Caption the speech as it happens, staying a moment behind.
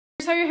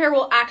Here's how your hair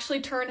will actually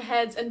turn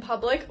heads in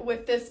public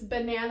with this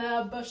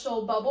banana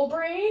bushel bubble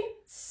braid.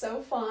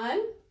 So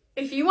fun.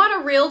 If you want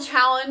a real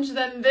challenge,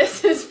 then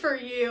this is for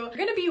you. You're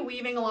gonna be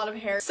weaving a lot of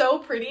hair. So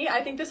pretty.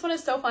 I think this one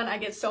is so fun. I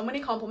get so many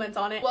compliments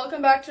on it.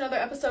 Welcome back to another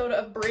episode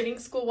of Braiding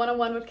School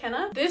 101 with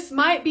Kenna. This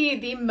might be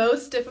the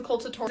most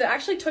difficult tutorial. It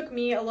actually took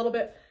me a little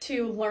bit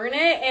to learn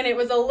it, and it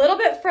was a little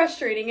bit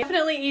frustrating.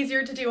 Definitely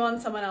easier to do on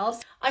someone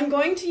else. I'm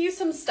going to use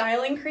some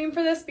styling cream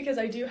for this because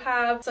I do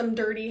have some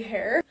dirty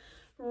hair.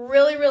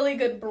 Really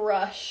good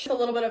brush. A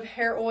little bit of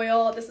hair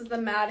oil. This is the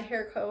Mad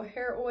Hair Co.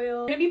 hair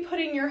oil. You're gonna be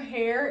putting your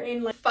hair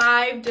in like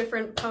 5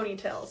 different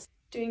ponytails.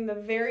 Doing the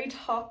very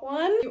top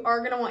one, you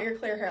are gonna want your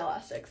clear hair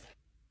elastics.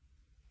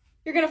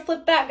 You're gonna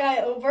flip that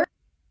guy over.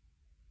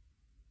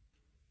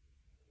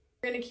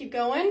 You're gonna keep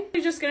going.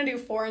 You're just gonna do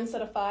 4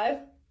 instead of 5.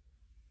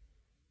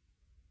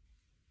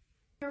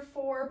 Your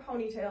 4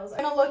 ponytails. It's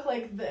gonna look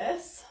like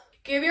this.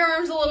 Give your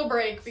arms a little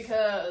break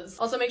because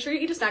also make sure you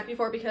eat a snack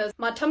before because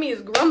my tummy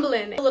is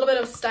grumbling. A little bit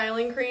of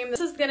styling cream. This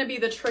is going to be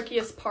the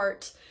trickiest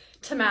part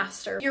to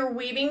master. You're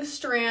weaving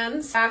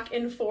strands back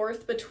and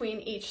forth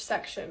between each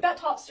section. That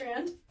top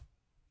strand,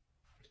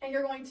 and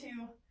you're going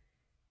to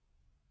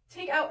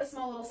take out a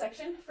small little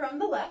section from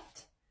the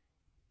left.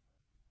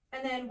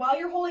 And then while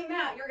you're holding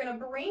that, you're going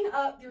to bring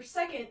up your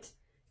second,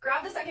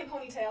 grab the second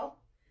ponytail,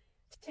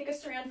 take a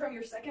strand from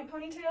your second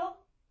ponytail,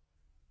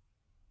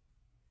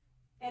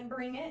 and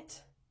bring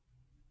it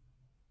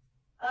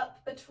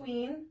up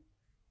between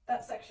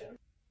that section.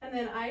 And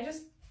then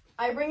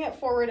I bring it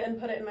forward and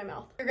put it in my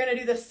mouth. You're gonna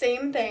do the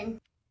same thing.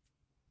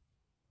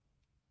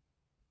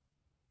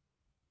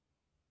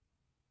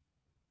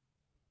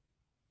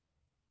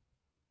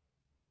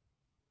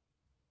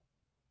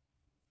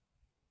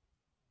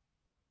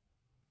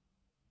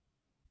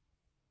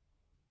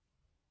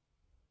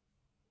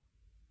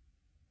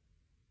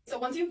 So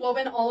once you've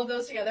woven all of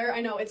those together,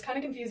 I know it's kind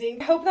of confusing.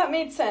 I hope that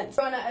made sense.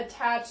 I'm gonna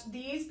attach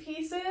these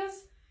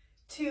pieces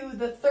to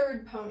the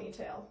third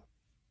ponytail.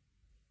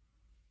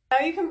 Now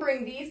you can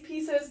bring these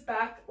pieces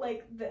back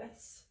like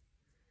this.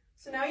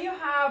 So now you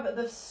have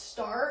the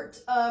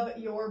start of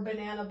your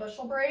banana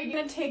bushel braid.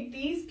 You're gonna take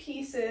these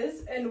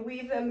pieces and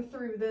weave them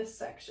through this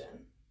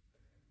section.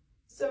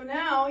 So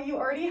now you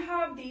already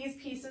have these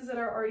pieces that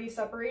are already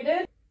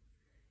separated.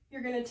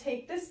 You're gonna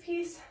take this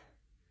piece,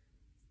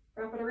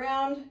 wrap it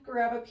around,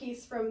 grab a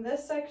piece from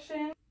this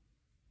section,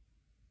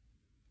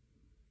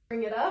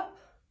 bring it up.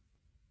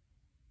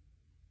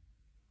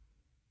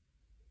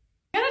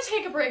 You gotta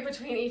take a break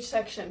between each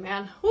section,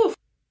 man. Whew.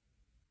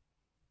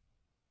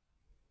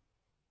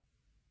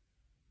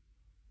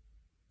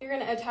 You're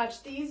gonna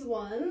attach these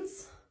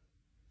ones.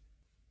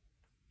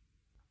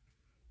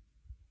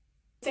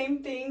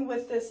 Same thing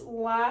with this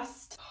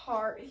last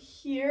part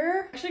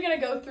here. I'm actually gonna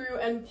go through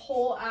and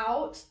pull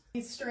out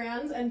these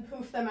strands and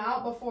poof them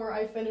out before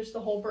I finish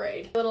the whole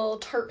braid. Little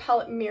tart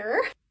palette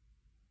mirror.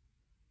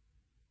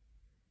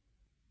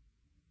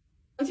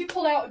 Once you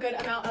pulled out a good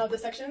amount of the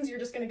sections, you're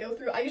just gonna go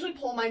through. I usually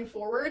pull mine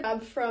forward,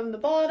 grab from the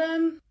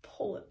bottom,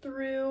 pull it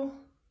through,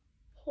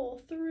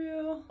 pull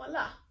through,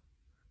 voila.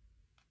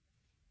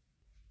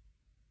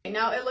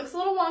 Now it looks a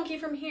little wonky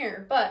from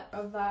here, but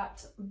of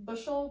that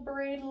bushel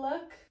braid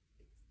look.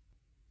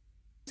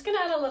 Just gonna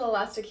add a little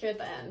elastic here at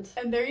the end.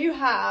 And there you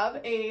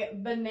have a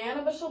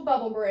banana bushel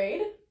bubble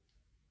braid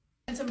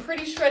and some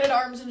pretty shredded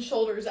arms and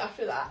shoulders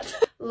after that.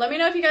 Let me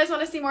know if you guys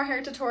want to see more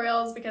hair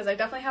tutorials because I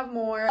definitely have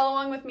more. Follow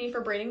along with me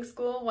for Braiding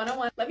School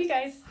 101. Love you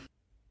guys.